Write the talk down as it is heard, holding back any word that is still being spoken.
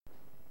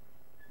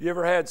You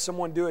ever had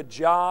someone do a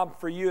job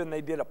for you and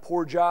they did a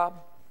poor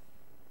job?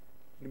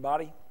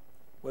 Anybody?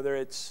 Whether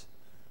it's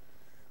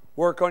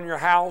work on your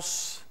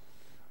house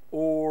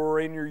or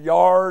in your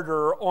yard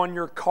or on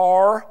your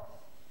car,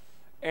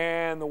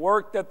 and the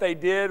work that they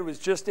did was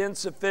just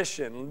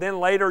insufficient. And then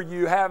later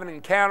you have an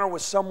encounter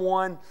with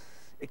someone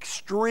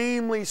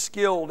extremely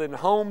skilled in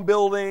home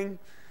building,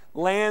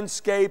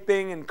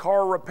 landscaping, and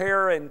car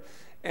repair,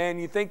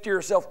 and you think to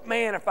yourself,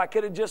 man, if I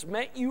could have just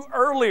met you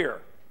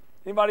earlier.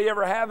 Anybody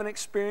ever have an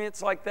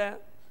experience like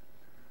that?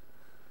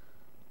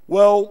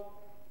 Well,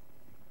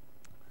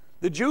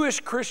 the Jewish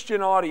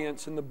Christian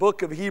audience in the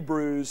book of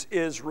Hebrews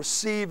is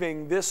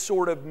receiving this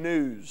sort of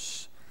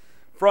news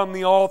from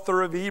the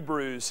author of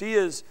Hebrews. He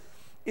is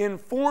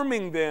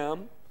informing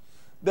them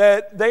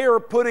that they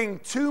are putting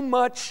too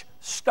much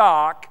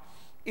stock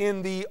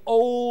in the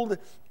old,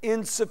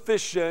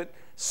 insufficient,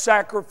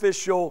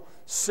 sacrificial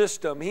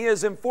system. He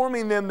is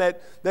informing them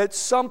that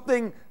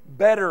something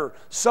better,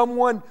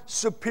 someone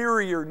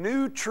superior,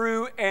 new,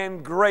 true,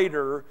 and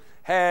greater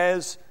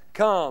has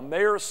come.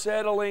 They are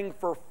settling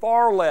for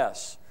far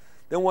less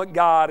than what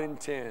God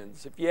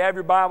intends. If you have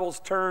your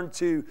Bibles, turn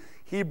to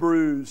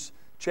Hebrews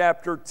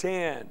chapter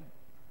 10.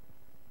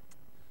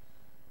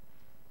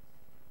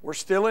 We're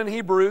still in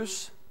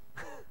Hebrews,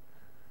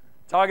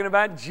 talking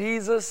about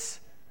Jesus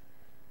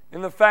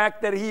and the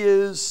fact that He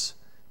is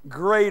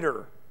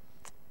greater.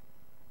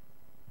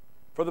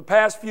 For the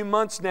past few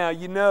months now,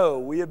 you know,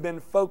 we have been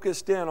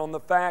focused in on the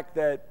fact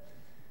that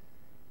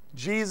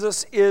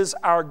Jesus is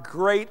our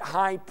great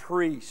high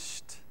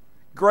priest,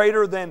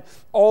 greater than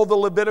all the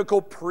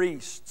Levitical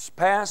priests,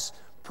 past,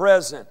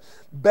 present,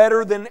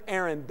 better than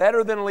Aaron,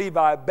 better than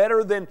Levi,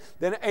 better than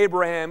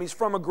Abraham. He's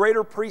from a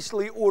greater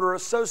priestly order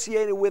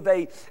associated with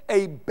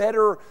a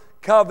better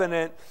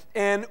covenant.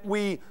 And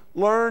we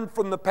learned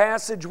from the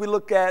passage we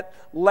looked at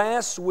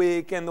last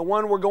week and the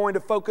one we're going to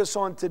focus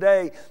on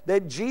today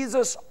that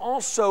Jesus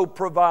also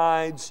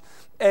provides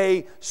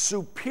a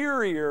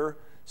superior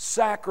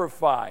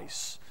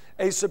sacrifice.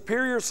 A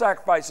superior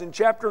sacrifice. In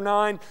chapter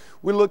 9,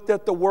 we looked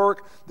at the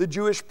work the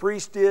Jewish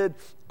priest did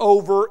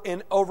over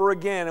and over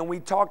again. And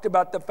we talked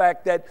about the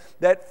fact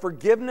that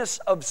forgiveness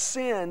of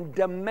sin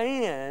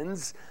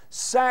demands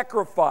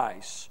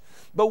sacrifice.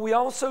 But we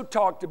also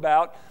talked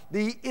about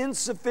the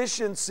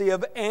insufficiency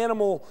of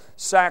animal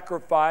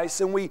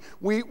sacrifice. And we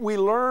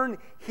learn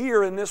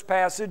here in this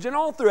passage and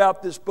all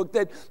throughout this book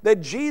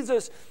that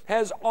Jesus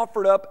has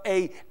offered up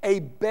a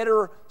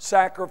better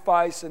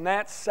sacrifice. And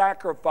that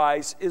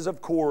sacrifice is,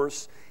 of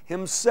course,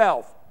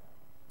 Himself.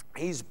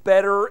 He's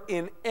better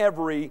in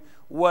every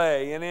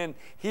way. And in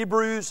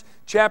Hebrews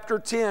chapter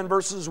 10,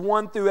 verses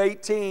 1 through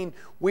 18,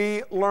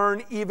 we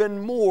learn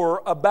even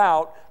more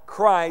about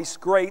Christ's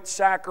great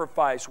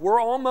sacrifice. We're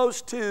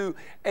almost to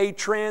a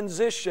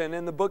transition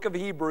in the book of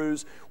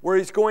Hebrews where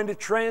he's going to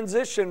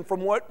transition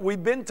from what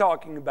we've been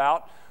talking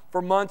about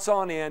for months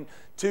on end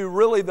to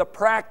really the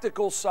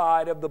practical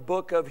side of the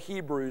book of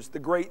Hebrews, the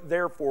great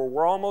therefore.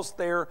 We're almost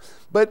there,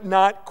 but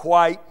not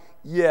quite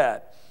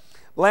yet.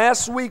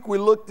 Last week we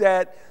looked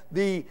at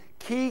the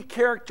key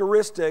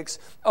characteristics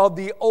of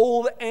the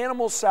old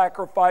animal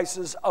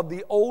sacrifices of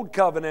the old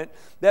covenant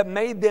that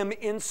made them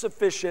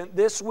insufficient.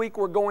 This week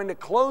we're going to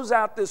close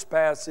out this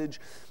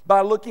passage by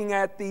looking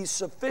at the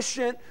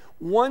sufficient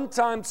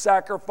one-time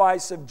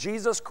sacrifice of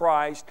Jesus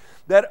Christ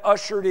that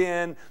ushered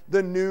in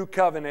the new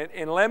covenant.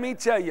 And let me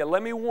tell you,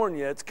 let me warn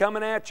you, it's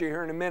coming at you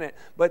here in a minute,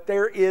 but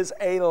there is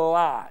a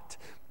lot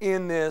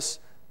in this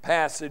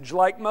passage,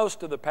 like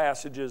most of the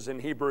passages in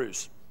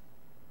Hebrews.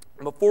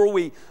 Before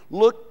we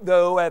look,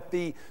 though, at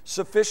the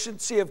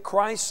sufficiency of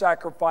Christ's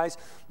sacrifice,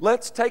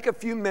 let's take a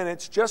few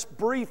minutes just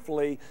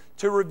briefly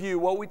to review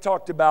what we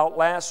talked about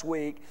last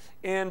week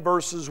in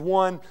verses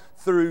 1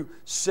 through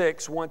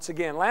 6 once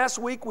again. Last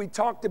week we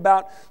talked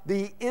about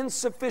the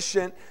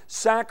insufficient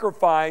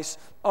sacrifice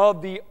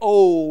of the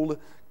old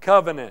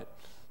covenant.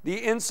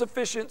 The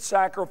insufficient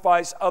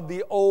sacrifice of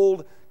the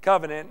old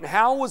covenant. And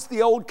how was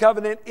the old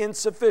covenant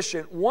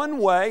insufficient? One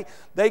way,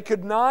 they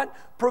could not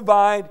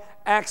provide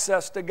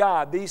access to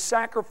God. These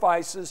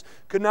sacrifices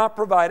could not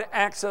provide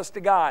access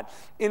to God.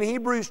 In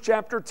Hebrews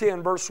chapter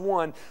 10, verse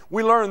 1,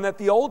 we learn that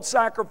the old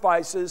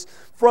sacrifices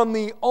from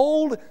the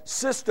old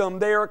system,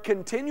 they are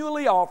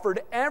continually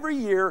offered every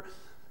year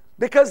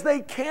because they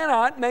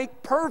cannot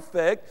make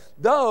perfect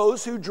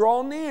those who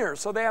draw near.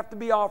 So they have to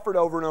be offered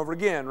over and over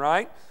again,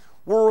 right?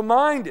 We're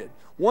reminded,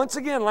 once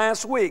again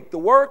last week, the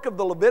work of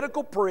the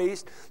Levitical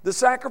priest, the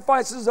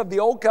sacrifices of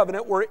the Old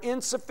Covenant were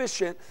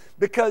insufficient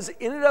because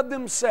in and of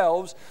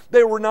themselves,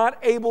 they were not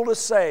able to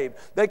save.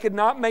 They could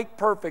not make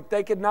perfect.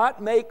 They could not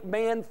make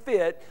man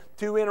fit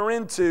to enter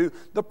into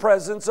the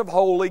presence of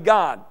holy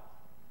God.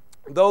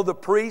 though the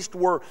priests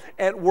were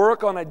at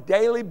work on a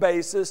daily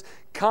basis,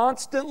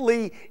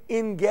 constantly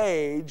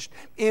engaged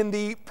in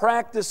the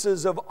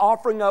practices of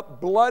offering up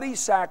bloody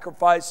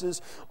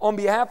sacrifices on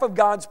behalf of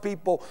God's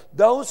people,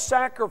 those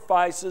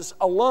sacrifices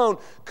alone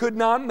could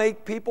not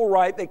make people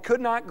right. They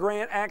could not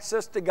grant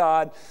access to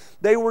God.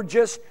 They were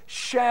just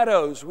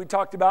shadows we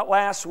talked about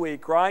last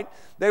week, right?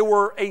 They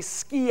were a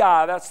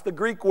skia, that's the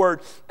Greek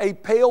word, a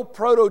pale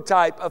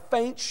prototype, a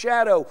faint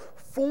shadow,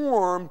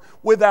 form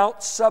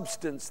without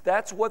substance.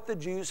 That's what the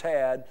Jews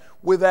had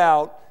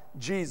without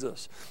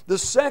Jesus. The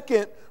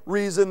second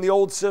reason the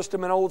old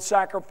system and old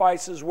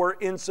sacrifices were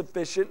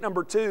insufficient,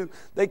 number two,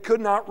 they could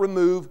not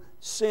remove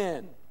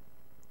sin.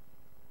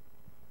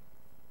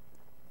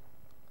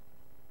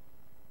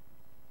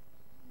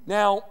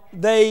 Now,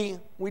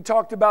 we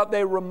talked about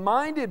they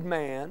reminded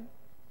man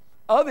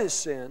of his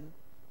sin,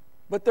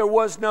 but there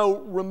was no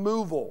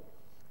removal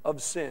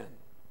of sin.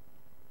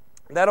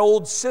 That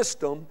old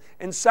system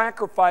and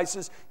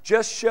sacrifices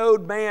just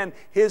showed man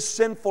his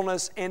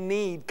sinfulness and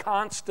need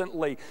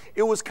constantly.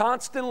 It was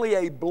constantly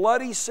a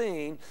bloody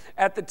scene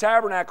at the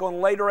tabernacle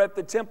and later at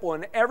the temple.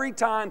 And every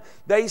time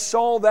they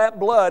saw that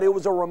blood, it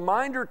was a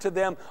reminder to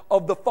them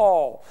of the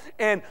fall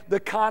and the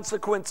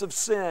consequence of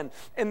sin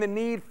and the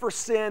need for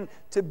sin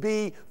to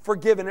be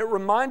forgiven. It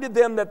reminded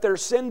them that their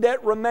sin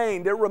debt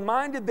remained. It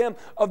reminded them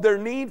of their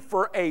need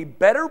for a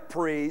better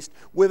priest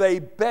with a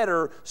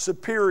better,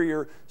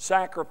 superior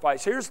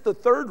sacrifice. Here's the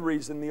third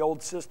reason the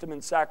old system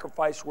and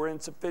sacrifice were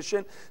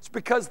insufficient. It's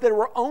because they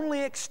were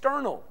only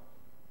external.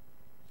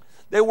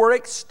 They were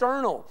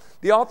external.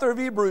 The author of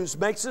Hebrews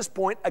makes this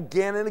point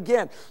again and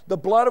again. The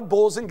blood of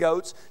bulls and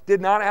goats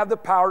did not have the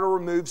power to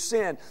remove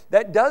sin.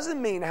 That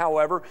doesn't mean,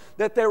 however,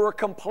 that they were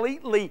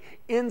completely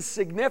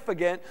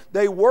insignificant.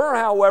 They were,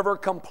 however,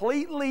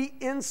 completely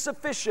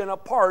insufficient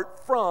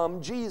apart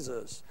from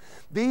Jesus.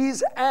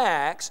 These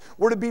acts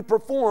were to be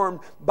performed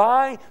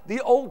by the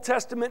Old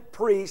Testament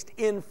priest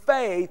in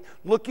faith,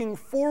 looking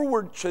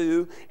forward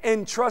to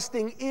and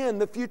trusting in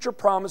the future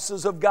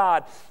promises of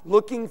God,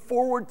 looking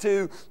forward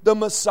to the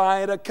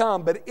Messiah to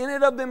come. But in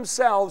and of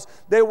themselves,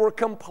 they were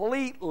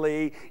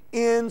completely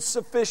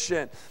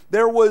insufficient.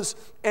 There was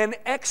an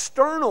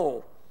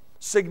external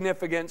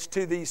significance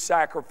to these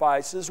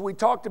sacrifices. We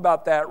talked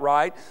about that,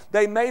 right?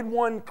 They made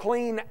one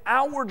clean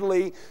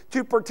outwardly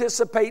to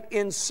participate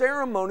in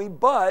ceremony,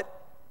 but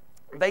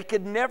they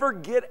could never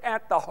get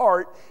at the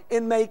heart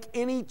and make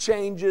any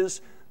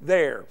changes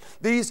there.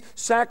 These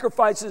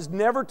sacrifices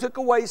never took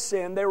away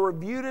sin. They were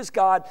viewed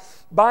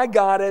by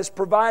God as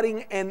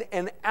providing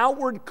an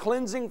outward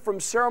cleansing from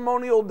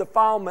ceremonial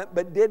defilement,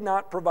 but did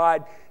not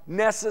provide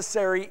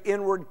necessary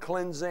inward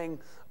cleansing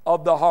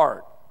of the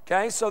heart.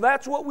 Okay, so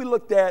that's what we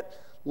looked at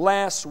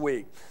last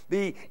week.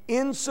 The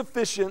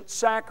insufficient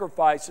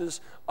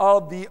sacrifices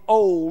of the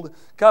old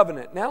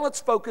covenant. Now let's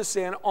focus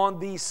in on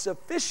the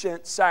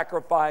sufficient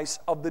sacrifice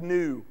of the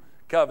new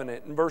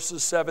covenant in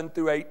verses 7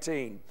 through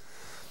 18.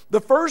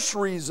 The first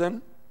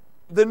reason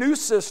the new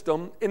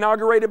system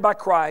inaugurated by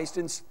Christ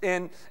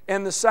and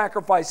the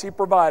sacrifice He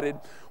provided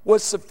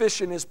was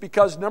sufficient is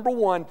because, number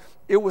one,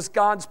 it was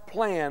God's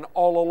plan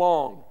all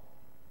along.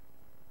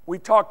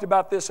 We've talked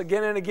about this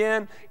again and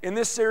again in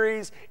this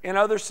series, in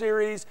other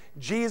series.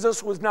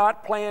 Jesus was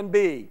not plan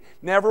B,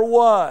 never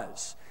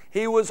was.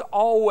 He was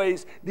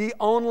always the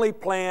only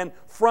plan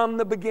from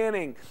the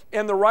beginning.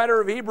 And the writer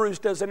of Hebrews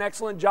does an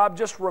excellent job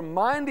just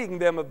reminding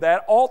them of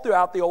that all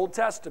throughout the Old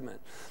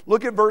Testament.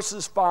 Look at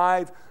verses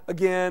 5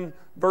 again,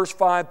 verse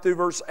 5 through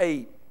verse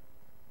 8.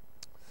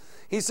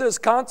 He says,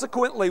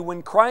 consequently,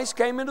 when Christ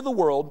came into the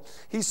world,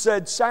 He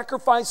said,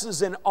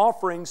 sacrifices and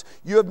offerings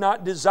you have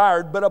not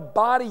desired, but a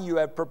body you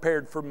have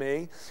prepared for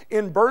me.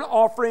 In burnt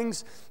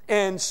offerings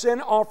and sin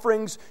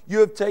offerings you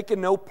have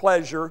taken no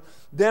pleasure.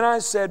 Then I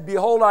said,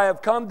 behold, I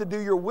have come to do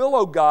your will,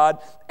 O God,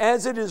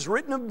 as it is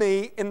written of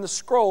me in the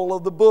scroll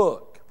of the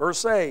book.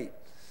 Verse 8.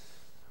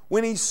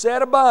 When He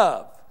said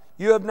above,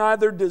 you have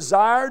neither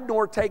desired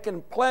nor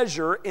taken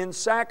pleasure in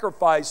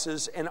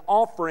sacrifices and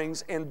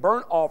offerings and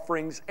burnt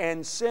offerings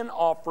and sin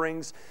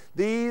offerings.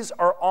 These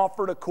are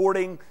offered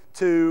according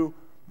to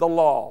the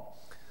law.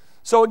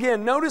 So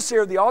again, notice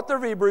here the author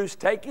of Hebrews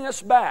taking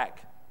us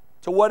back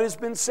to what has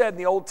been said in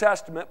the Old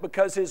Testament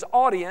because his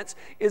audience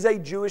is a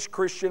Jewish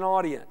Christian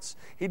audience.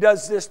 He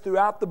does this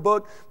throughout the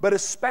book, but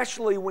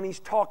especially when he's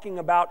talking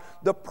about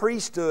the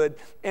priesthood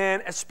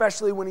and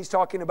especially when he's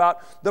talking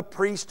about the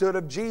priesthood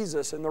of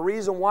Jesus. And the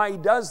reason why he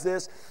does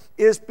this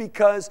is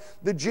because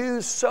the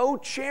Jews so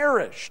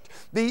cherished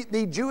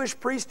the Jewish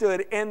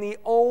priesthood and the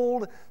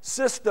old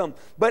system.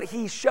 But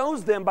he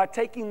shows them by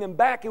taking them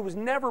back, it was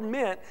never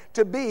meant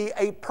to be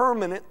a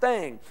permanent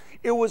thing.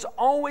 It was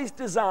always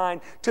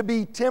designed to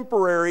be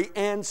temporary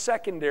and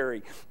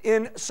secondary.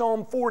 In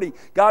Psalm 40,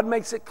 God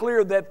makes it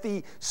clear that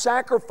the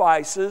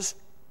sacrifices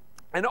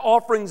and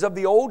offerings of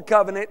the old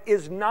covenant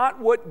is not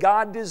what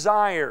God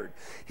desired.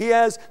 He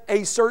has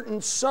a certain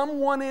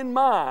someone in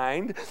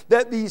mind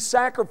that these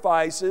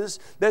sacrifices,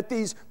 that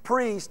these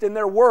priests and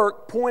their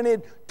work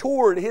pointed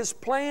toward. His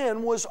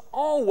plan was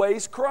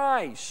always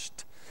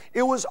Christ.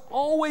 It was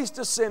always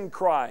to send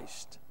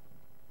Christ.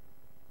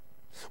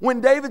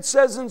 When David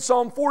says in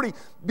Psalm 40,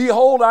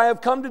 "Behold, I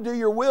have come to do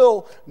your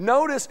will,"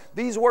 notice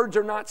these words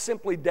are not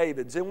simply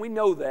David's, and we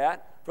know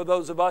that. For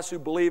those of us who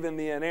believe in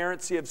the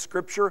inerrancy of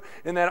Scripture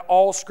and that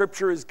all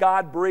Scripture is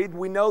God-breathed,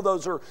 we know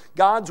those are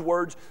God's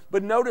words.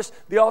 But notice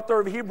the author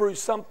of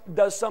Hebrews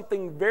does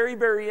something very,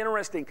 very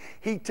interesting.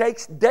 He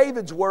takes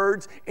David's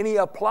words and he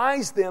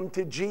applies them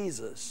to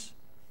Jesus.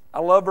 I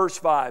love verse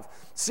 5.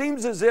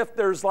 Seems as if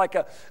there's like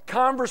a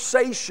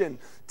conversation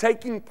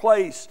taking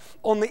place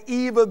on the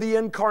eve of the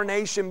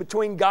incarnation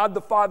between God the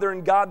Father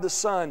and God the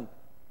Son.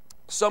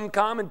 Some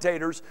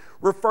commentators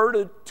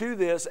refer to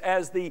this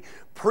as the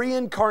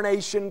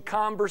pre-incarnation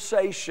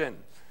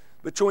conversation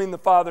between the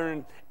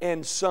Father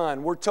and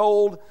Son. We're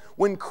told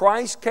when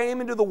Christ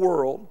came into the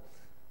world,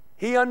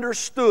 He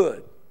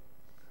understood,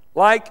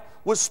 like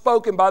was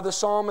spoken by the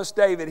psalmist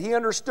David. He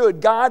understood,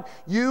 God,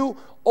 you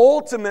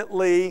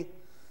ultimately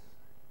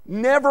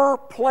never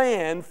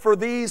planned for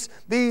these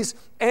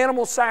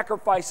animal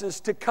sacrifices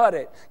to cut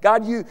it.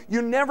 God, you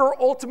never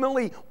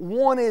ultimately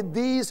wanted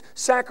these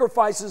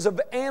sacrifices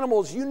of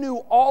animals. You knew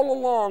all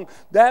along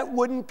that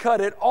wouldn't cut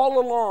it. All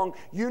along,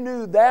 you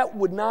knew that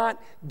would not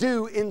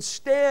do.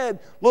 Instead,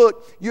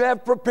 look, you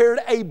have prepared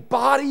a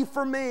body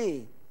for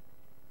me.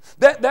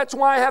 That's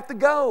why I have to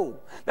go.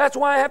 That's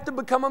why I have to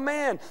become a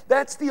man.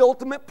 That's the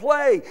ultimate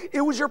play.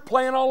 It was your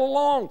plan all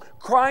along.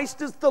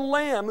 Christ is the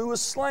Lamb who was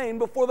slain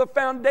before the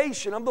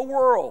foundation of the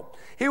world.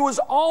 He was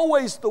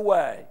always the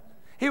way.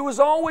 He was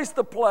always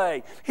the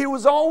play. He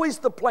was always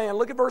the plan.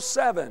 Look at verse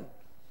 7.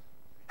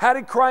 How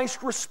did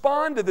Christ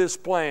respond to this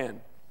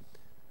plan?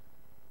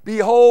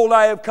 "Behold,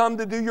 I have come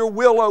to do your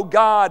will, O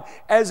God,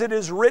 as it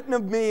is written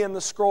of me in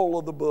the scroll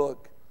of the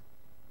book."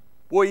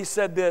 Boy, He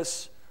said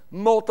this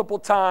multiple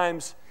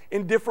times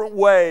in different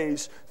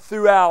ways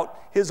throughout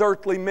His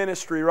earthly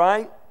ministry,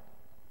 right?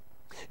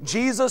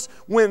 Jesus,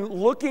 when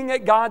looking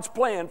at God's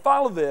plan,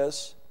 follow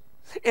this,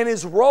 and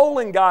His role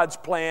in God's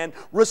plan,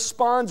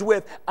 responds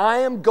with, "I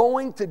am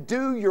going to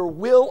do your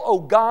will, O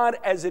God,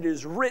 as it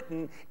is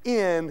written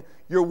in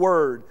your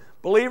word."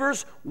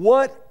 Believers,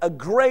 what a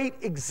great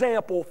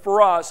example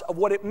for us of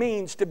what it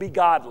means to be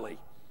godly.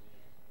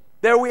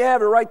 There we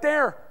have it right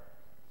there.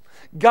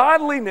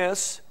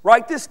 Godliness,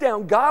 write this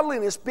down,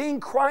 godliness, being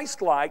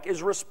Christ-like,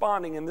 is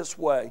responding in this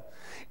way.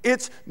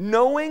 It's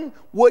knowing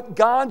what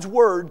God's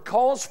Word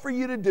calls for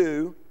you to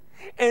do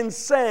and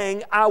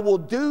saying, "I will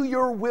do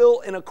your will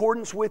in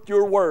accordance with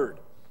your Word."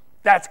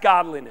 That's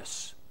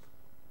godliness.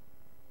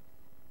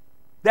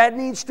 That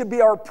needs to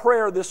be our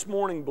prayer this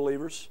morning,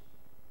 believers.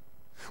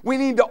 We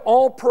need to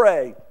all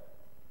pray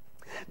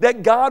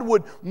that God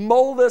would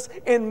mold us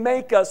and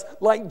make us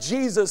like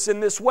Jesus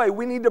in this way.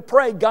 We need to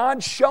pray,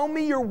 "God, show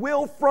me your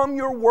will from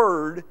your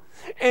word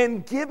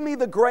and give me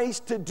the grace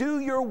to do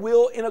your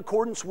will in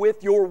accordance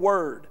with your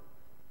word."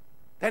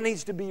 That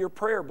needs to be your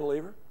prayer,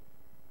 believer.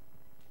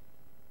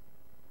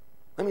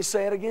 Let me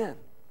say it again.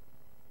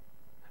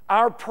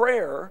 Our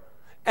prayer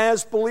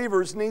as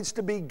believers needs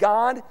to be,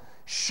 "God,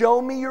 show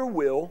me your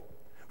will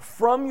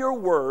from your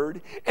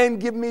word and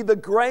give me the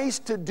grace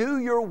to do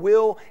your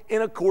will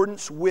in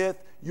accordance with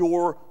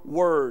your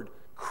word."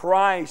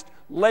 Christ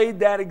laid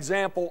that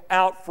example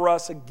out for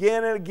us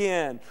again and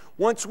again.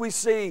 Once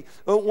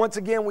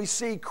again we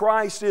see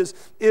Christ is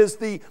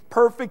the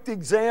perfect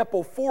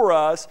example for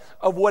us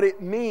of what it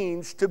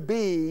means to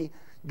be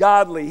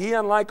godly. He,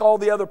 unlike all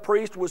the other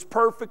priests, was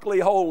perfectly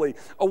holy.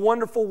 A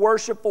wonderful,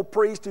 worshipful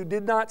priest who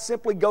did not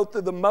simply go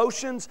through the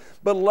motions,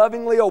 but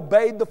lovingly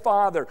obeyed the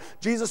Father.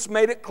 Jesus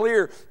made it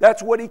clear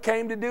that's what He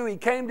came to do. He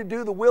came to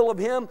do the will of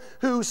Him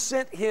who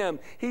sent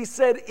Him. He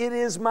said, "It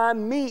is my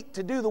meat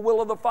to do the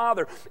will of the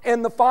Father."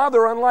 And the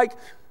Father, unlike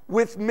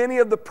with many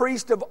of the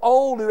priests of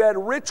old who had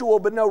ritual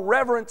but no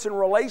reverence and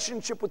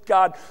relationship with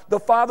God,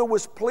 the Father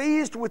was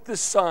pleased with the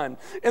Son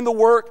and the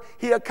work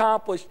He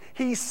accomplished.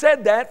 He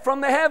said that from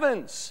the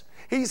heavens.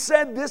 He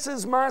said, "This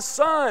is my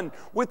Son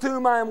with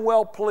whom I am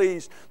well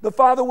pleased." The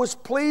Father was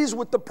pleased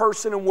with the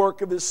person and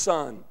work of His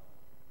Son.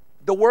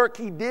 The work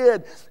He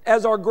did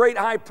as our great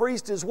high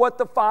priest is what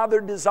the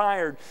Father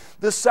desired.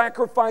 The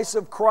sacrifice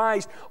of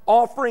Christ,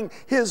 offering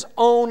His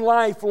own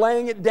life,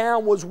 laying it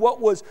down, was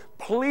what was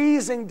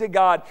pleasing to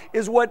God,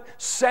 is what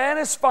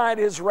satisfied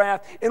His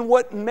wrath, and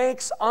what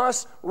makes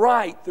us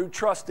right through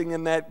trusting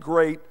in that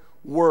great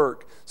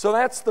work. So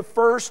that's the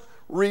first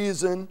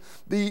reason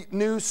the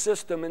new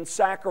system and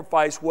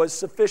sacrifice was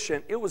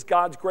sufficient. It was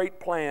God's great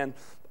plan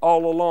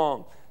all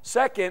along.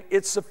 Second,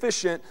 it's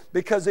sufficient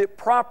because it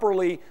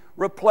properly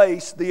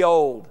replaced the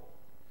old.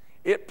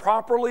 It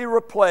properly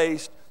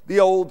replaced the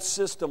old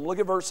system. Look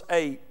at verse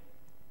 8.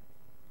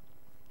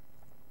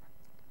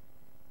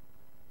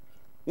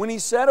 When He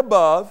said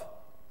above,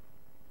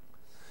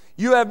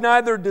 "You have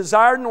neither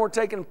desired nor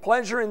taken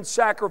pleasure in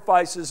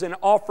sacrifices and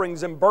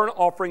offerings and burnt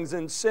offerings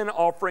and sin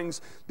offerings.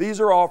 These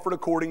are offered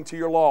according to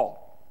your law."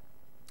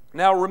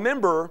 Now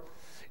remember,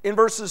 in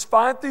verses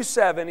 5 through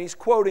 7, he's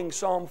quoting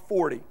Psalm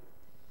 40.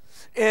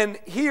 And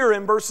here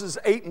in verses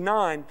 8 and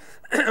 9,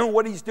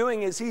 what he's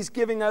doing is he's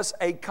giving us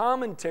a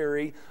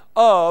commentary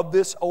of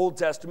this Old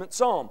Testament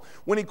psalm.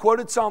 When he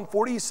quoted Psalm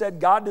 40, he said,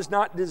 God does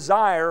not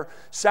desire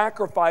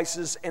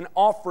sacrifices and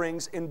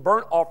offerings and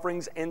burnt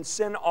offerings and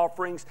sin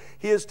offerings.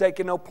 He has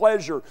taken no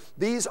pleasure.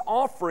 These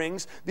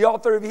offerings, the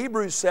author of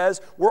Hebrews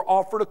says, were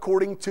offered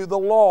according to the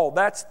law.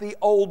 That's the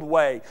old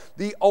way,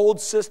 the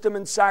old system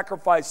and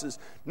sacrifices.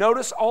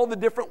 Notice all the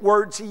different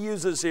words he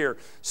uses here.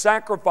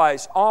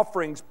 Sacrifice,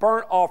 offerings,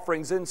 burnt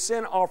offerings, and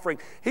sin offering.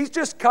 He's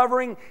just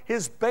covering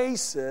his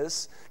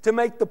basis to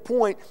make the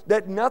point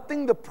that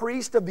nothing the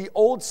priest of the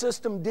old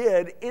system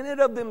did in and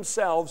of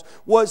themselves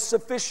was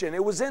sufficient.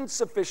 It was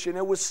insufficient.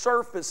 It was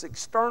surface,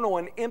 external,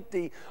 and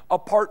empty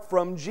apart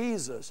from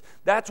Jesus.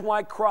 That's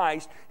why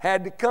Christ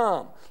had to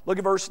come. Look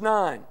at verse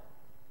 9.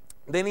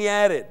 Then he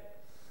added,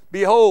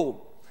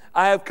 Behold,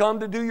 I have come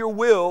to do your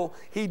will.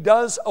 He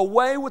does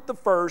away with the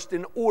first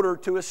in order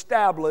to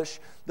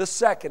establish the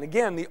second.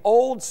 Again, the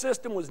old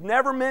system was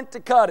never meant to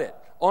cut it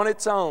on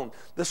its own.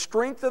 The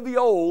strength of the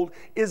old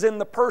is in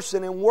the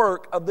person and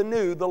work of the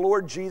new, the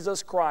Lord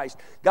Jesus Christ.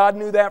 God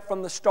knew that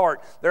from the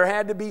start. There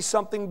had to be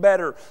something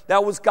better.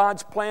 That was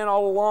God's plan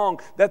all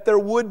along, that there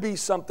would be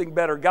something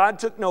better. God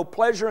took no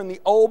pleasure in the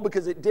old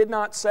because it did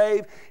not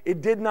save.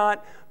 It did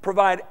not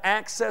provide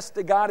access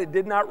to God. It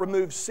did not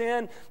remove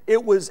sin.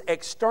 It was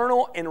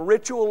external and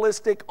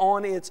ritualistic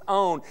on its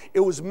own. It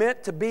was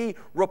meant to be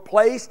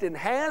replaced and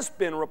has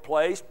been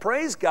replaced,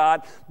 praise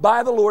God,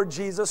 by the Lord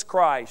Jesus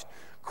Christ.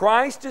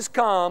 Christ has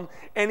come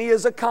and He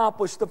has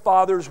accomplished the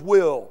Father's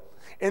will.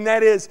 And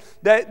that is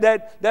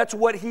that's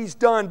what He's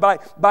done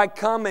by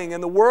coming.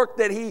 And the work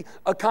that He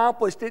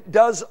accomplished, it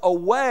does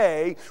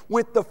away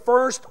with the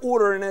first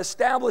order and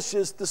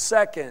establishes the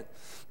second.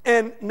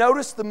 And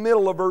notice the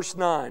middle of verse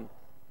 9.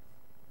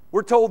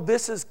 We're told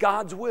this is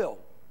God's will.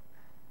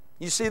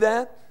 You see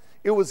that?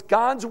 It was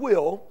God's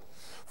will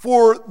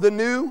for the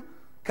new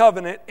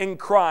covenant in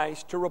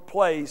Christ to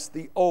replace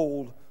the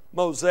old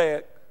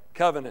Mosaic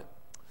covenant.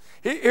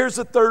 Here's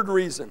the third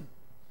reason.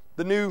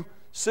 The new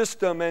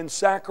system and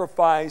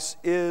sacrifice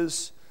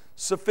is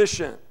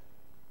sufficient.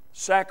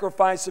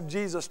 Sacrifice of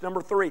Jesus.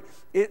 Number 3,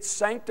 it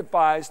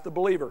sanctifies the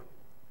believer.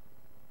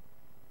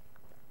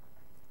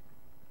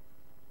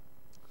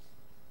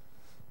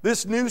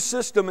 This new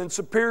system and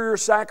superior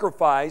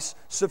sacrifice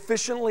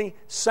sufficiently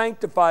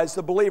sanctifies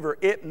the believer.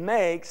 It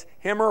makes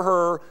him or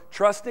her,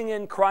 trusting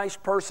in Christ's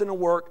person and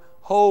work,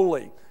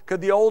 holy. Could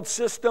the old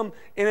system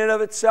in and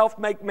of itself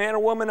make man or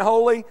woman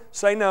holy?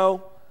 Say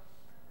no.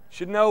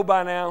 Should know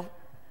by now.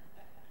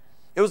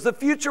 It was the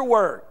future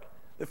work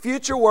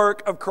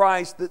of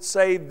Christ that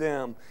saved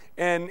them.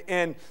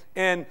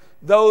 And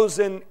those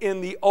in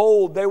the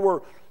old, they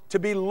were to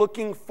be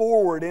looking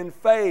forward in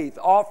faith,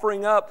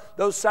 offering up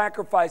those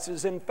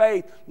sacrifices in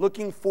faith,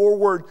 looking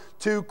forward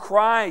to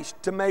Christ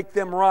to make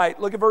them right.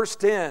 Look at verse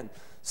 10.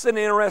 It's an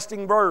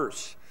interesting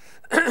verse.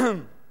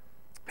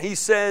 He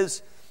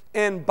says,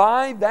 and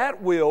by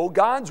that will,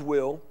 God's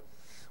will,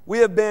 we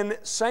have been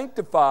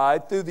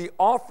sanctified through the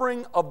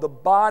offering of the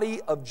body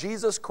of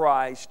Jesus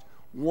Christ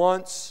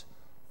once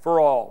for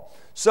all.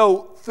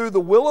 So, through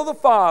the will of the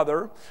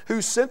Father,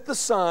 who sent the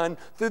Son,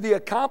 through the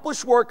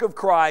accomplished work of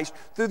Christ,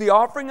 through the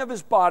offering of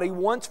His body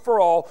once for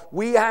all,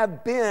 we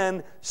have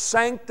been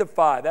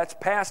sanctified. That's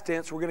past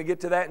tense. We're going to get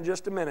to that in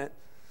just a minute.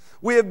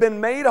 We have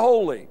been made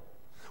holy.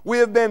 We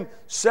have been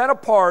set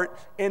apart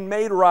and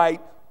made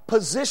right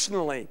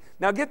positionally.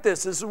 Now get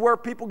this. This is where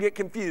people get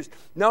confused.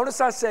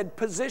 Notice I said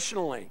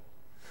positionally.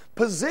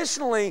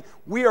 Positionally,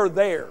 we are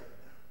there.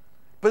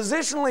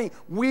 Positionally,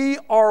 we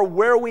are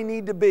where we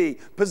need to be.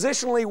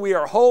 Positionally, we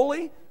are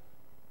holy.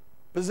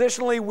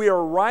 Positionally, we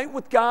are right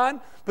with God.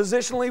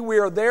 Positionally, we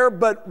are there.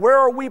 But where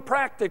are we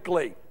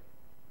practically?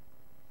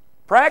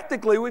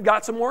 Practically, we've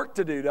got some work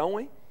to do, don't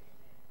we?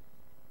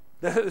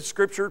 The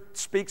Scripture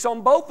speaks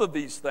on both of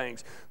these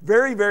things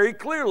very, very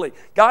clearly.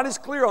 God is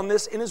clear on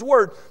this in His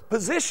Word.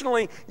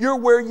 Positionally, you're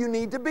where you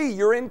need to be.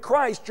 You're in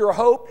Christ. Your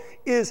hope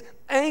is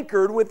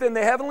anchored within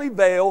the heavenly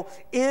veil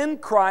in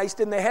Christ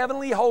in the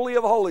heavenly holy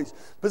of holies.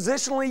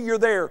 Positionally, you're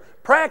there.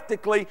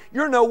 Practically,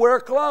 you're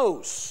nowhere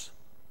close.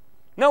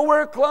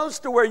 Nowhere close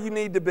to where you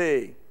need to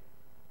be.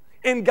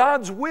 And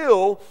God's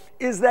will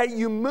is that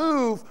you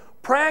move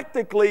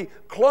practically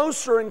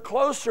closer and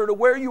closer to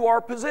where you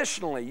are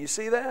positionally. You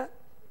see that?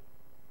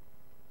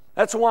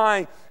 That's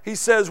why He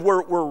says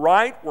we're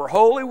right, we're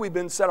holy, we've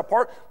been set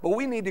apart, but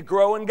we need to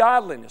grow in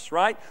godliness,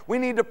 right? We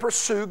need to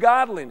pursue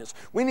godliness.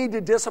 We need to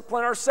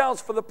discipline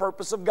ourselves for the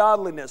purpose of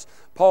godliness.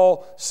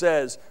 Paul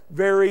says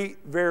very,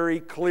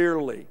 very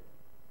clearly.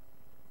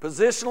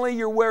 Positionally,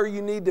 you're where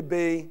you need to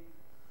be,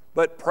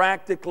 but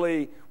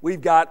practically,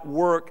 we've got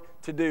work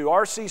to do.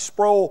 R.C.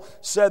 Sproul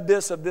said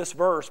this of this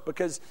verse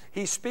because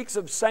he speaks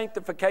of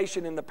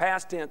sanctification in the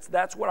past tense.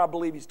 That's what I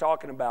believe he's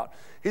talking about.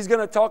 He's going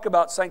to talk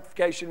about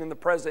sanctification in the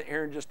present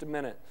here in just a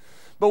minute.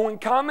 But when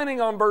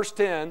commenting on verse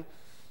 10,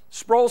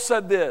 Sproul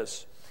said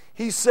this.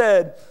 He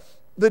said,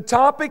 The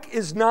topic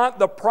is not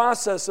the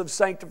process of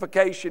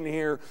sanctification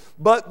here,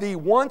 but the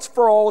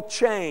once-for-all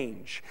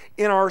change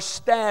in our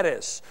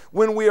status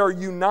when we are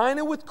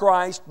united with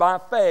Christ by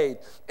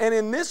faith. And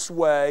in this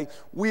way,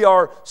 we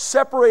are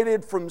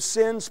separated from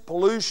sin's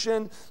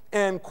pollution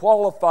and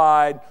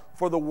qualified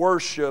for the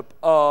worship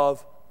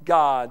of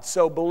God.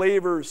 So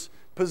believers,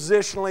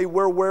 positionally,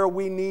 we're where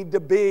we need to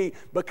be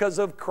because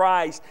of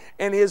Christ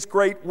and His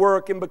great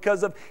work and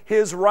because of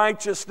His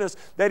righteousness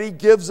that He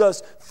gives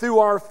us through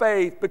our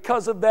faith.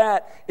 Because of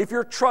that, if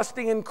you're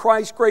trusting in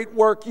Christ's great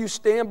work, you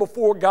stand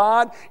before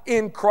God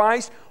in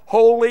Christ,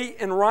 holy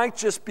and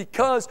righteous,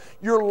 because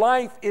your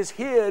life is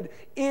hid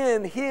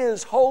in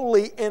His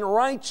holy and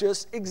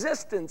righteous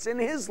existence, in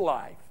His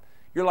life.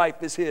 Your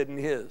life is hid in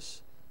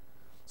His.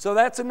 So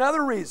that's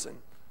another reason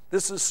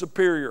this is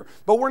superior.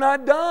 But we're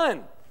not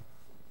done.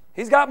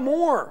 He's got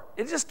more.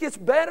 It just gets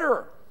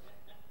better.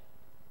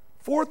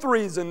 Fourth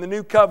reason the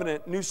new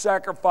covenant, new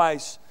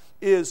sacrifice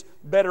is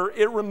better.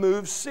 It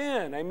removes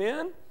sin.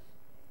 Amen?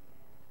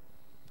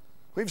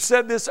 We've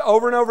said this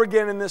over and over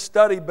again in this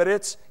study, but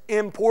it's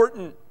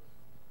important.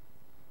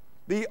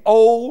 The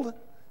old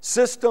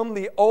system,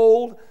 the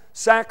old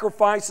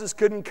sacrifices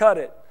couldn't cut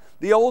it.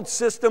 The old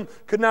system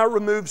could not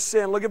remove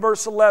sin. Look at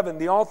verse 11.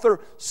 The author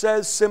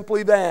says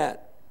simply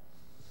that.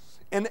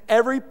 And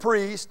every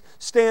priest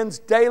stands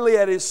daily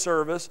at his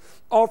service,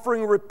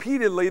 offering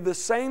repeatedly the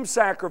same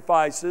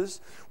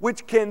sacrifices,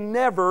 which can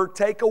never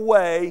take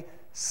away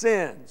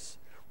sins.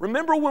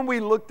 Remember when we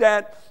looked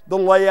at the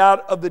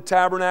layout of the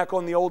tabernacle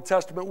in the Old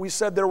Testament, we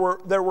said there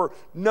were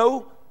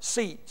no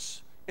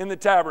seats in the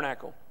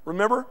tabernacle.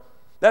 Remember?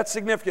 That's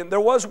significant.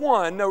 There was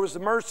one, there was the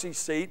mercy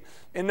seat,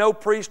 and no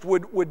priest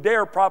would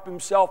dare prop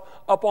himself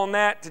up on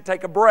that to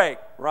take a break,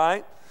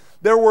 right?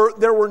 There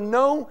were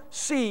no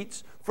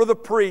seats for the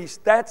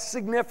priest. That's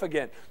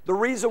significant. The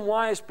reason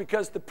why is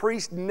because the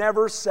priest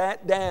never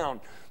sat down.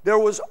 There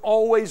was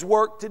always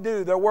work to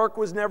do. Their work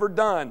was never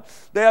done.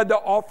 They had to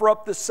offer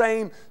up the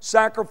same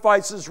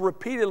sacrifices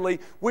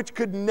repeatedly, which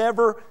could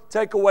never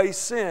take away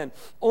sin.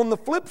 On the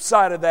flip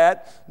side of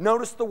that,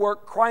 notice the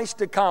work Christ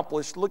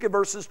accomplished. Look at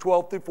verses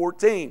 12 through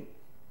 14.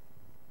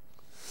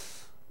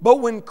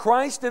 But when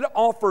Christ had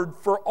offered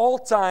for all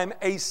time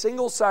a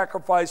single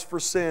sacrifice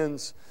for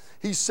sins,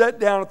 He sat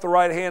down at the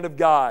right hand of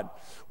God,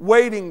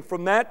 waiting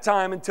from that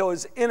time until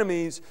His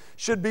enemies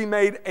should be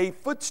made a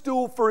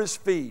footstool for His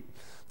feet.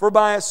 For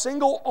by a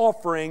single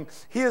offering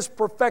He has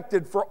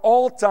perfected for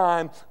all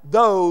time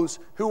those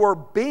who are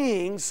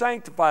being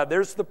sanctified.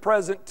 There's the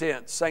present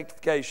tense,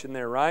 sanctification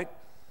there, right?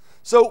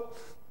 So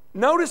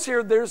notice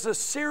here there's a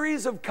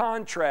series of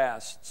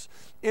contrasts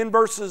in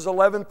verses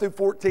 11 through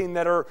 14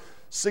 that are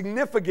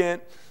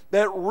significant,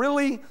 that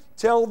really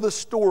tell the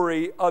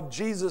story of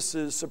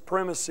Jesus'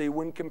 supremacy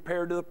when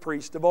compared to the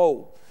priest of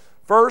old.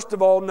 First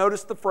of all,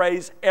 notice the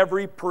phrase,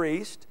 every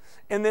priest,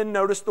 and then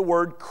notice the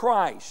word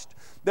Christ.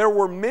 There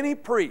were many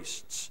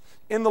priests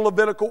in the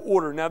Levitical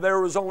order. Now, there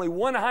was only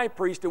one high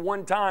priest at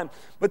one time,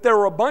 but there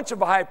were a bunch of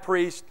high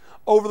priests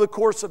over the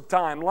course of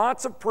time.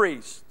 Lots of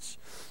priests.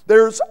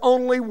 There's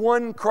only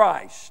one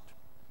Christ,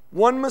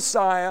 one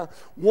Messiah,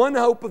 one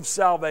hope of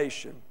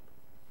salvation.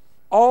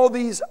 All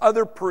these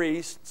other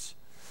priests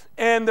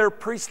and their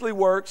priestly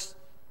works,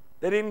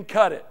 they didn't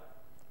cut it.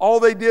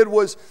 All they did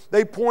was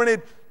they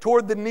pointed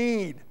toward the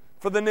need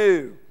for the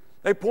new.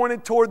 They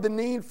pointed toward the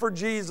need for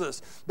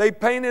Jesus. They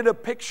painted a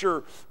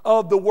picture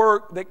of the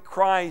work that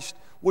Christ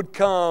would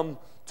come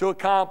to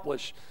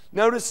accomplish.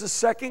 Notice the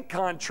second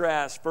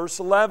contrast, verse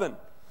 11.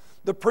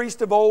 The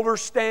priest of old are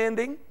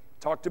standing.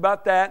 Talked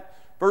about that.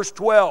 Verse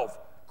 12,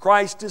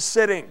 Christ is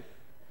sitting.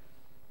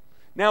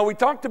 Now, we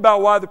talked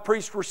about why the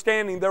priests were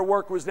standing. Their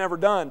work was never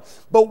done.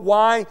 But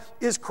why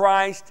is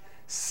Christ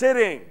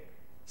sitting?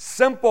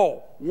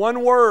 Simple.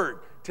 One word.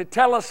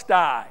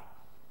 Tetelestai.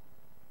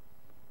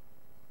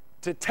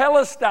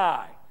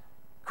 Tetelestai.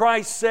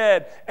 Christ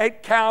said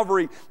at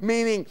Calvary,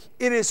 meaning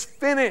it is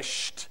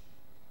finished.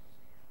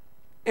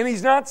 And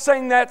He's not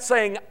saying that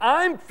saying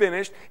I'm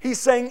finished.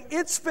 He's saying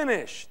it's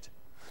finished.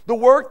 The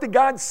work that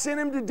God sent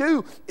Him to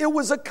do, it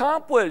was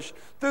accomplished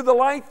through the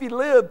life He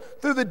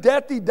lived, through the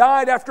death He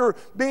died. After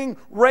being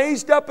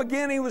raised up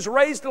again, He was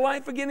raised to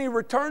life again. He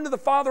returned to the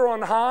Father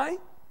on high.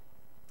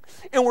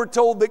 And we're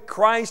told that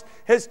Christ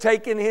has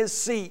taken His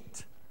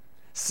seat,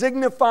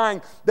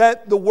 signifying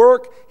that the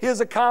work He has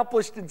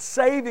accomplished in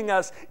saving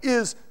us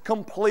is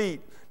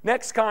complete.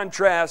 Next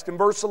contrast, in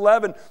verse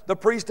 11, the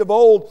priest of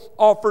old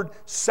offered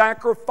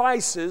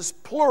sacrifices,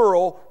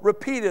 plural,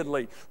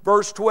 repeatedly.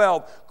 Verse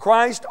 12,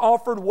 Christ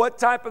offered what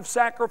type of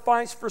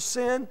sacrifice for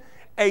sin?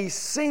 A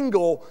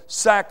single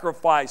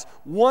sacrifice,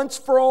 once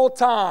for all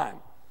time.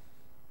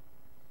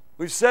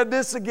 We've said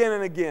this again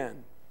and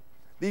again.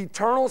 The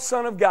eternal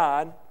Son of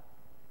God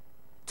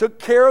took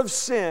care of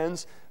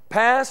sins,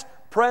 past,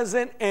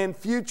 present, and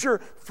future,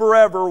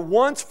 forever,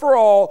 once for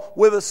all,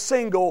 with a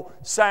single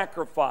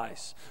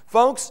sacrifice.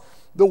 Folks,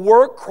 the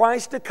work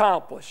Christ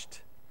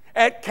accomplished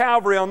at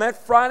Calvary on that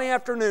Friday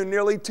afternoon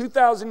nearly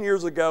 2,000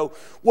 years ago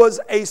was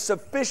a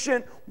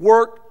sufficient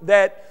work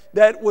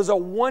that was a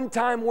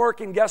one-time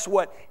work, and guess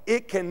what?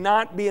 It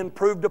cannot be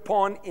improved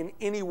upon in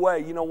any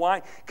way. You know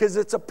why? Because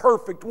it's a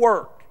perfect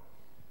work.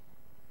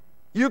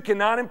 You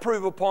cannot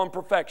improve upon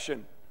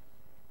perfection.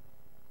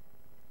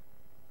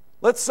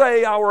 Let's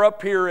say I were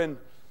up here and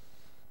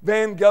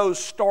Van Gogh's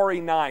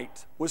Starry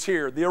Night was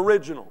here, the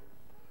original.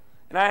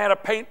 And I had a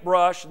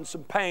paintbrush and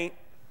some paint.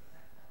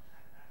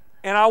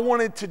 And I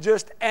wanted to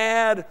just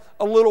add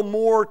a little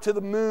more to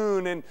the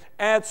moon and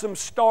add some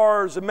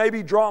stars and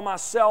maybe draw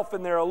myself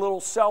in there, a little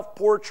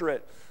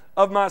self-portrait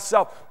of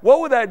myself.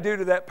 What would that do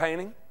to that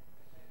painting?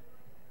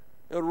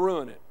 It would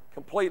ruin it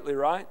completely,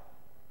 right?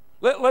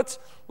 Let's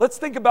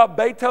think about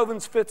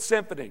Beethoven's Fifth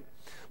Symphony.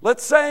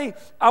 Let's say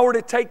I were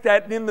to take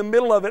that and in the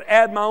middle of it,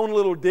 add my own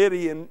little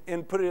ditty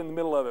and put it in the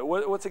middle of it.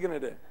 What's it going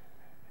to do?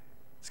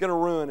 It's going to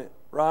ruin it,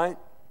 right?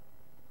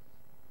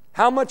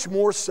 How much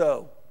more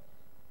so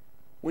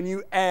when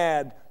you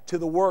add to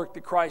the work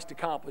that Christ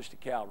accomplished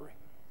at Calvary?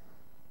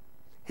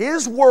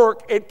 His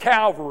work at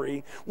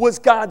Calvary was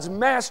God's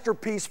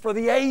masterpiece for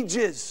the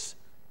ages.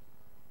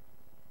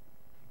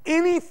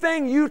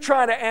 Anything you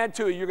try to add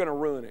to it, you're going to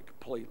ruin it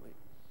completely.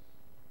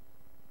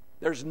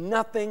 There's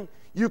nothing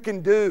you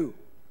can do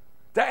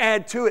to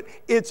add to it.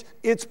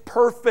 It's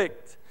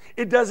perfect.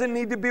 It doesn't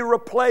need to be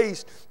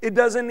replaced. It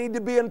doesn't need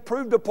to be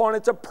improved upon.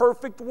 It's a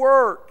perfect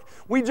work.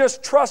 We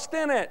just trust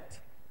in it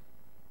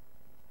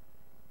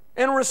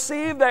and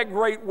receive that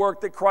great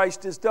work that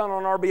Christ has done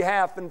on our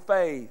behalf in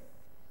faith.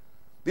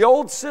 The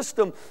old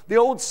system, the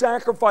old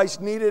sacrifice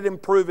needed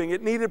improving.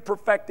 It needed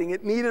perfecting.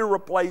 It needed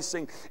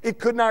replacing. It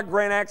could not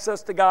grant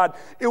access to God.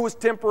 It was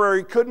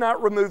temporary. It could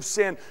not remove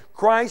sin.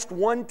 Christ,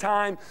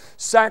 one-time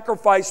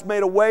sacrifice,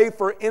 made a way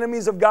for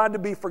enemies of God to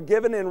be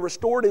forgiven and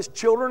restored as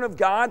children of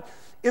God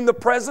in the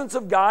presence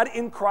of God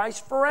in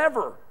Christ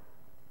forever.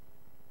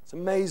 It's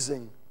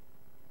amazing.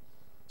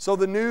 So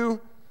the new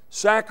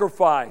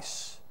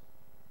sacrifice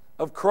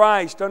of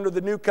Christ under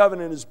the new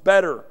covenant is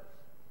better.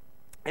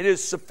 It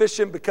is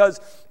sufficient because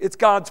it's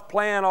God's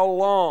plan all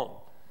along.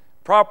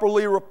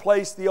 Properly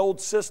replace the old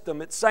system.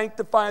 It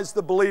sanctifies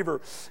the believer.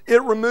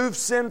 It removes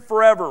sin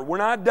forever. We're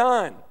not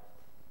done.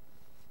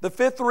 The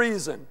fifth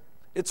reason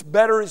it's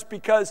better is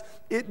because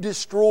it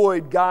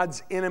destroyed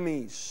God's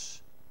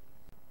enemies.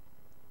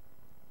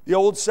 The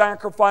old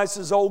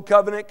sacrifices, old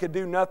covenant could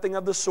do nothing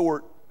of the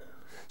sort.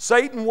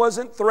 Satan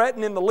wasn't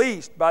threatened in the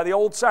least by the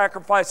old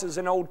sacrifices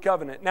and old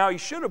covenant. Now, he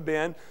should have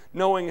been,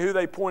 knowing who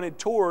they pointed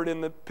toward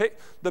in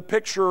the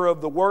picture of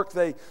the work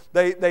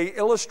they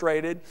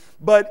illustrated.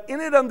 But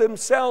in and of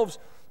themselves,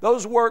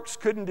 those works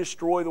couldn't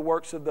destroy the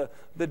works of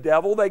the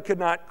devil. They could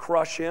not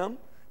crush him.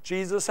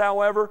 Jesus,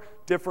 however,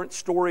 different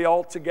story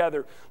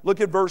altogether. Look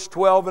at verse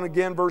 12 and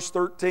again verse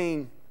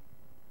 13.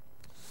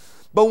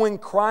 But when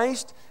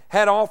Christ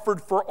had offered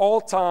for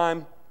all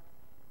time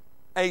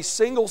a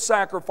single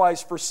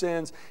sacrifice for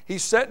sins, he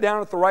sat down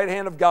at the right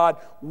hand of God,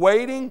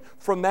 waiting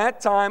from that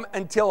time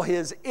until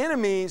his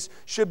enemies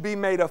should be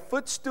made a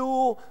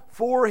footstool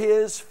for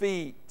his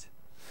feet.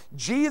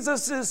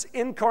 Jesus'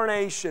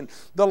 incarnation,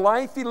 the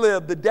life he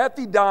lived, the death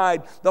he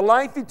died, the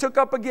life he took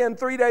up again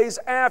 3 days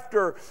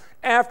after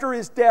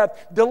his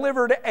death,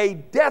 delivered a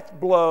death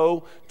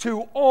blow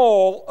to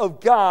all of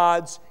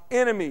God's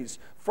enemies.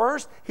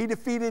 First, he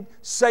defeated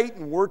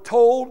Satan. We're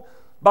told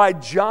by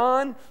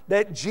John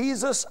that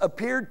Jesus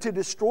appeared to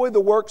destroy the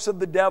works of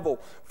the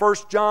devil.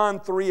 1 John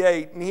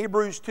 3:8. In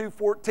Hebrews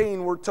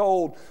 2:14 we're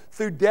told,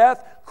 through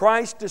death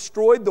Christ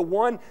destroyed the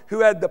one who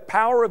had the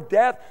power of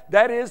death,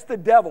 that is the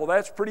devil.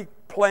 That's pretty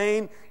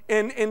plain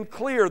and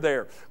clear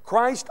there.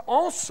 Christ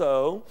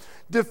also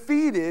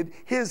defeated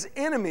his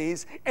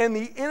enemies and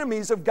the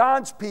enemies of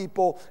God's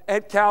people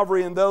at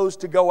Calvary and those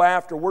to go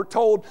after. We're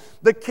told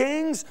the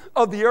kings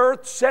of the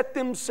earth set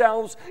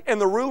themselves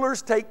and the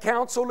rulers take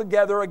counsel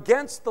together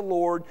against the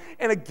Lord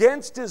and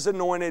against his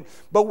anointed.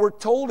 But we're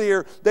told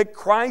here that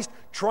Christ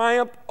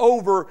triumphed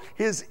over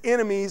his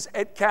enemies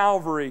at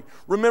Calvary.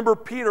 Remember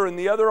Peter and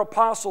the other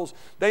apostles,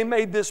 they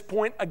made this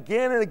point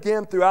again and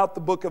again throughout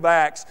the book of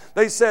Acts.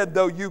 They said,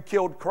 though you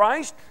killed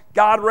Christ,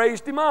 God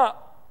raised him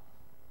up.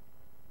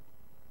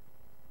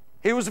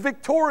 He was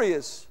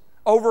victorious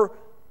over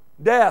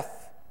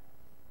death.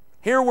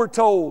 Here we're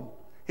told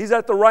he's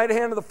at the right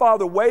hand of the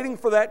Father, waiting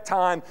for that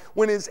time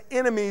when his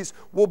enemies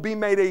will be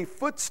made a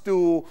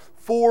footstool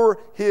for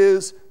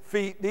his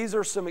feet. These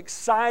are some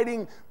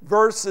exciting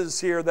verses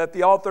here that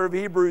the author of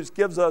Hebrews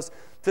gives us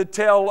to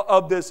tell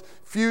of this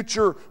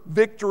future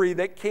victory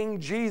that King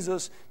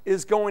Jesus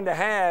is going to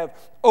have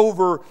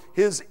over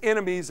his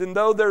enemies. And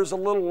though there's a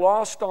little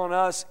lost on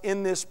us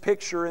in this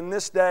picture, in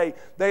this day,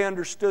 they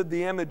understood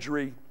the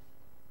imagery.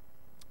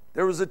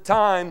 There was a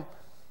time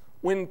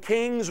when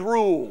kings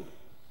ruled,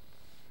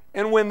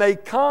 and when they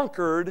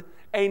conquered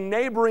a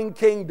neighboring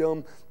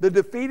kingdom, the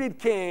defeated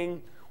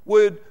king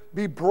would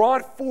be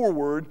brought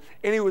forward,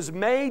 and he was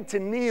made to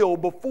kneel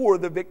before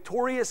the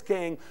victorious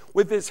king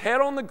with his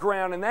head on the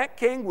ground, and that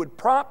king would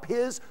prop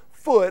his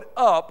foot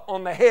up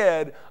on the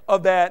head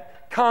of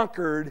that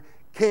conquered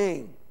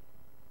king.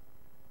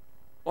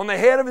 On the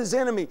head of his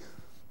enemy.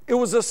 It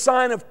was a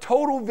sign of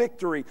total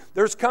victory.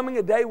 There's coming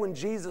a day when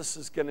Jesus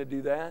is going to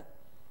do that.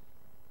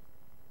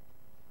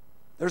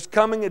 There's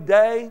coming a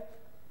day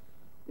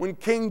when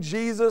King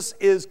Jesus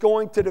is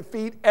going to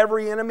defeat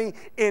every enemy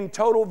in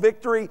total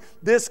victory.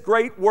 This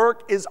great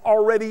work is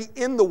already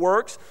in the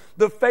works.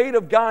 The fate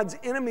of God's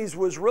enemies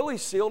was really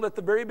sealed at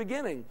the very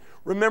beginning.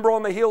 Remember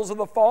on the heels of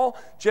the fall,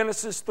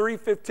 Genesis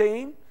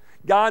 3:15,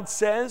 God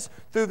says,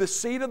 through the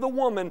seed of the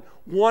woman,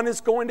 one is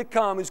going to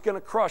come who's going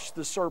to crush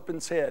the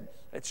serpent's head.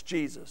 That's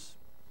Jesus.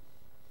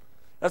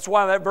 That's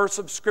why that verse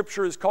of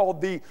Scripture is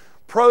called the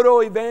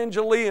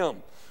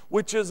Proto-Evangelium,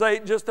 which is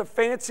just a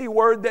fancy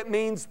word that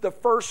means the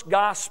first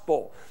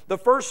gospel. The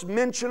first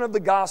mention of the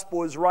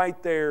gospel is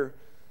right there.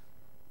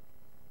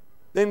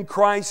 Then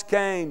Christ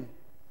came,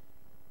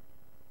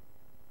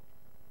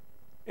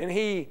 and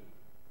He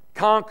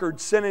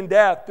conquered sin and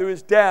death through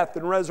His death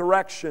and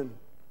resurrection.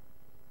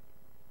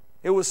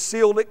 It was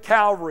sealed at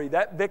Calvary.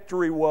 That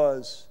victory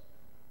was.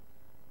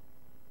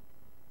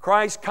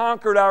 Christ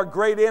conquered our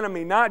great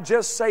enemy, not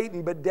just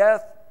Satan, but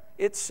death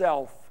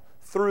itself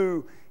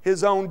through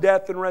His own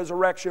death and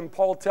resurrection.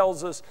 Paul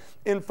tells us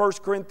in 1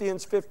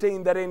 Corinthians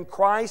 15 that in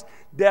Christ,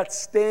 death's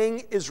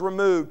sting is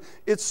removed.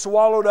 It's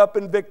swallowed up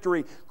in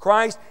victory.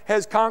 Christ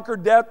has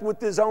conquered death with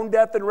His own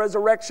death and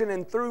resurrection,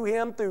 and through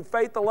Him, through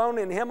faith alone,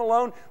 in Him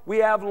alone, we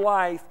have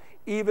life,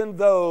 even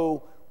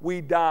though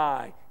we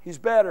die. He's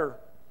better.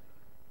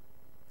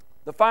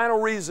 The final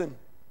reason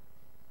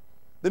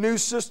the new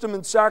system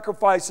and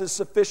sacrifice is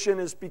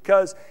sufficient is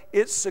because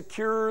it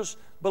secures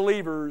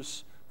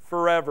believers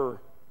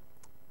forever.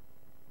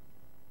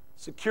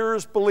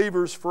 Secures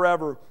believers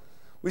forever.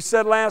 We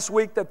said last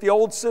week that the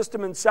old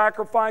system and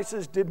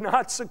sacrifices did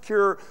not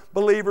secure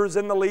believers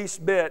in the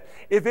least bit.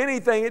 If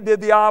anything, it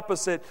did the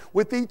opposite.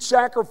 With each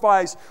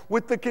sacrifice,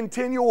 with the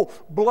continual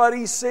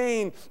bloody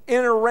scene in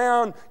and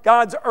around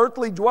God's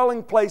earthly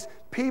dwelling place,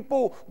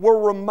 people were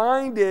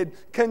reminded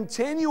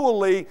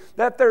continually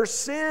that their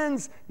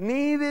sins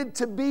needed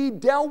to be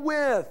dealt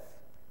with.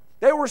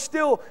 They were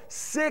still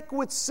sick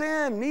with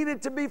sin,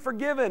 needed to be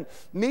forgiven,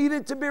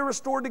 needed to be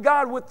restored to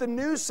God. With the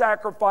new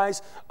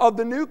sacrifice of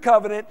the new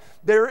covenant,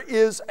 there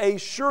is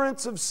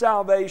assurance of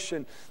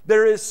salvation.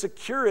 There is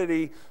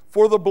security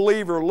for the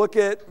believer. Look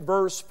at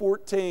verse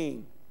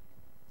 14.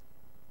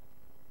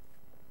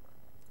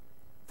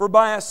 For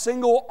by a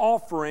single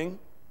offering,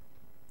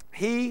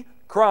 He,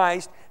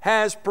 Christ,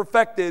 has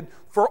perfected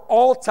for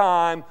all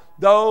time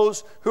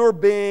those who are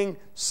being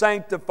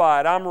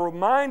sanctified. I'm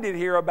reminded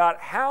here about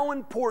how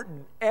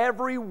important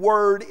every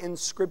word in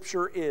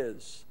Scripture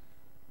is.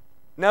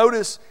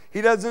 Notice He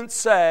doesn't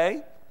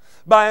say,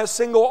 by a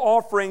single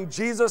offering,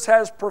 Jesus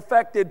has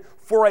perfected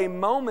for a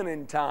moment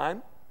in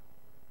time.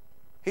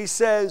 He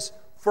says,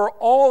 for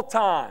all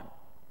time.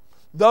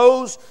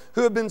 Those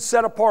who have been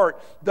set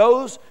apart,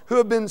 those who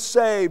have been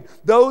saved,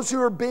 those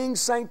who are being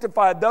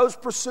sanctified, those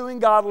pursuing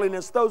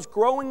godliness, those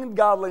growing in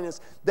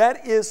godliness,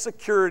 that is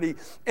security.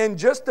 And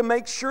just to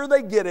make sure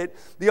they get it,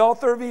 the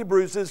author of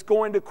Hebrews is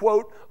going to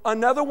quote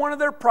another one of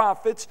their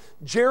prophets,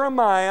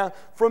 Jeremiah,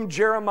 from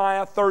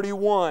Jeremiah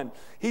 31.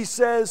 He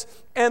says,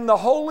 and the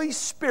Holy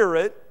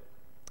Spirit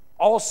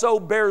also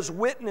bears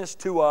witness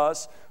to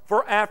us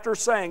for after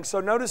saying.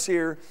 So notice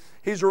here,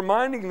 he's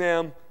reminding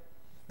them,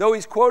 though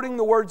he's quoting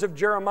the words of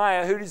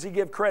Jeremiah, who does he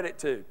give credit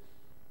to?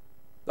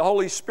 The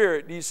Holy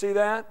Spirit. Do you see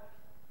that?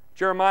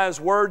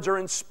 Jeremiah's words are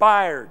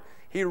inspired.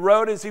 He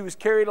wrote as he was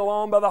carried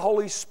along by the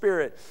Holy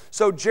Spirit.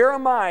 So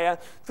Jeremiah,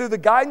 through the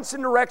guidance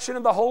and direction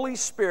of the Holy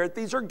Spirit,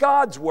 these are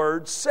God's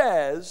words,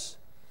 says,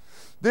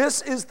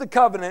 this is the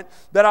covenant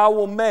that I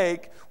will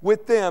make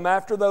with them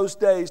after those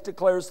days,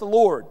 declares the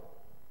Lord.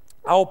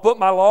 I will put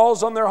my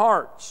laws on their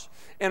hearts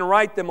and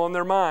write them on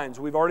their minds.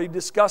 We've already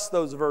discussed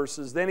those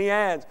verses. Then he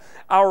adds,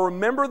 I'll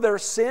remember their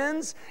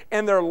sins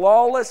and their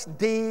lawless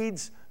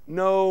deeds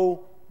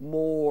no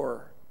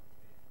more.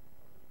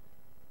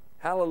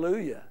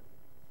 Hallelujah.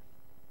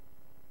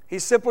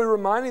 He's simply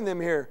reminding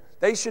them here,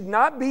 they should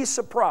not be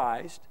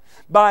surprised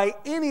by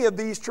any of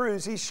these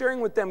truths he's sharing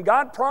with them.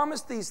 God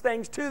promised these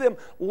things to them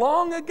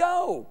long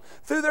ago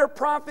through their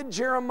prophet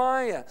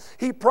Jeremiah.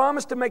 He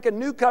promised to make a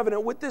new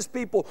covenant with this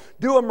people,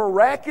 do a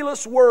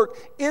miraculous work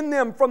in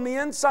them from the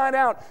inside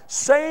out,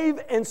 save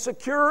and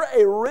secure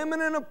a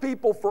remnant of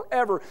people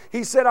forever.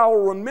 He said, I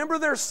will remember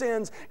their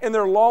sins and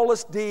their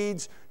lawless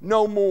deeds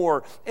no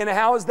more. And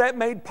how is that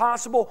made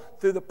possible?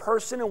 Through the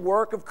person and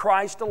work of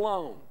Christ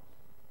alone.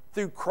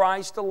 Through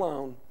Christ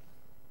alone.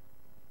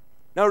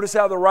 Notice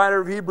how the writer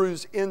of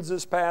Hebrews ends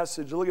this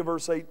passage. Look at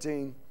verse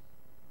 18.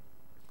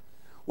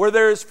 Where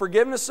there is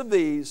forgiveness of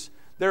these,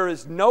 there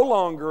is no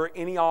longer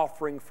any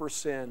offering for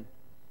sin.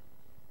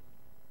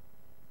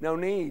 No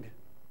need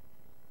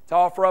to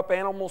offer up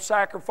animal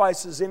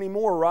sacrifices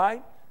anymore,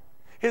 right?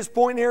 His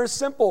point here is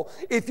simple.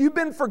 If you've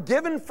been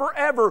forgiven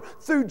forever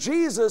through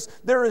Jesus,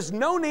 there is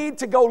no need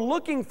to go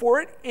looking for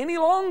it any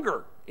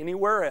longer,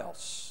 anywhere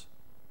else.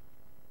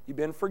 You've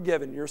been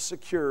forgiven. You're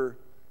secure.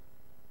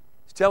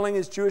 He's telling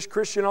his Jewish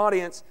Christian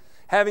audience,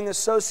 having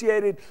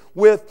associated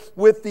with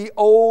the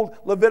old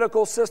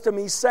Levitical system,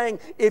 he's saying,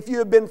 if you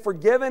have been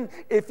forgiven,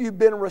 if you've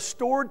been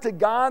restored to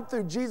God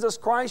through Jesus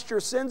Christ, your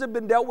sins have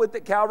been dealt with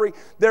at Calvary,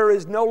 there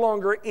is no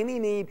longer any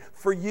need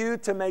for you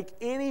to make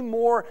any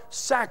more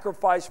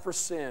sacrifice for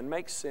sin.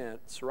 Makes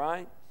sense,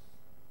 right?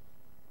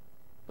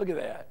 Look at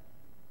that.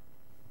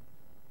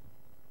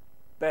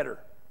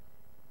 Better.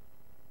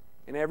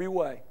 In every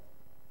way.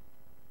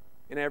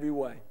 In every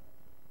way.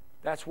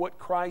 That's what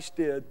Christ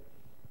did.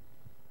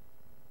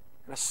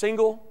 And a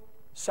single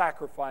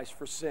sacrifice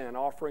for sin,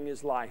 offering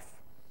His life.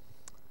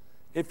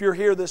 If you're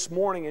here this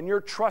morning and you're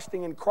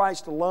trusting in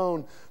Christ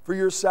alone for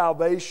your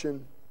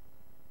salvation,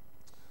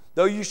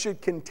 though you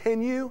should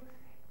continue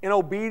in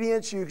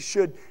obedience, you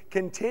should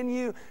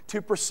continue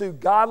to pursue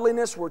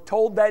godliness. We're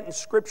told that in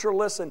Scripture.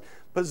 Listen,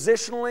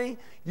 positionally,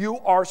 you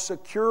are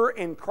secure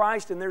in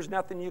Christ, and there's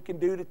nothing you can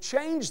do to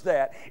change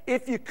that.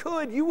 If you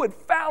could, you would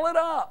foul it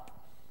up.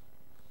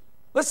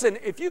 Listen,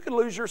 if you could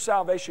lose your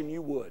salvation,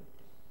 you would.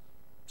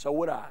 So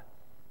would I.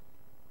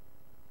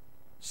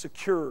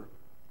 Secure.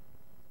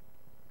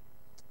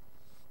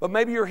 But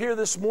maybe you're here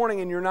this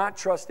morning and you're not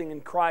trusting in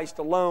Christ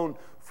alone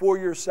for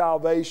your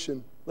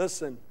salvation.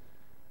 Listen,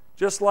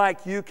 just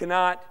like you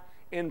cannot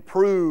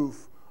improve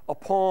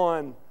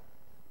upon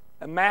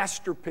a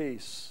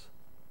masterpiece,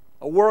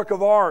 a work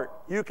of art,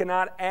 you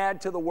cannot add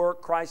to the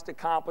work Christ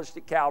accomplished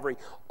at Calvary.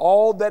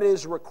 All that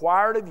is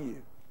required of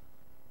you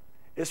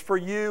is for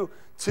you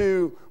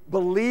to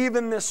believe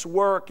in this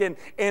work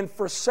and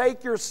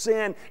forsake your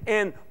sin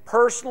and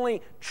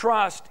personally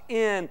trust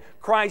in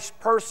Christ's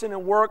person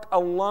and work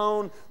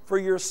alone for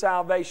your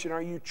salvation.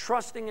 Are you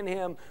trusting in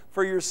Him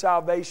for your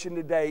salvation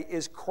today?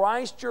 Is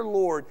Christ your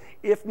Lord?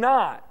 If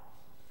not,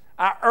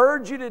 I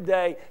urge you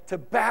today to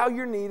bow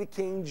your knee to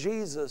King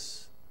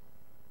Jesus.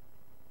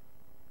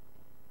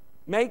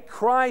 Make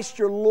Christ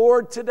your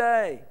Lord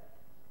today.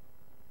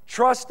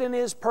 Trust in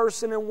His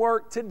person and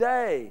work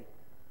today,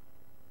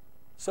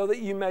 so that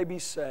you may be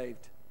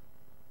saved.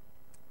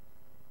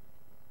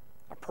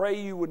 I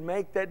pray you would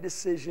make that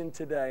decision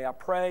today. I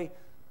pray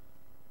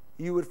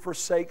you would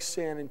forsake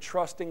sin and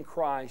trust in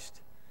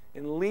Christ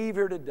and leave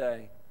here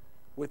today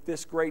with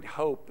this great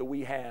hope that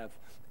we have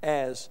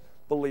as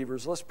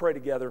believers. Let's pray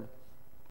together.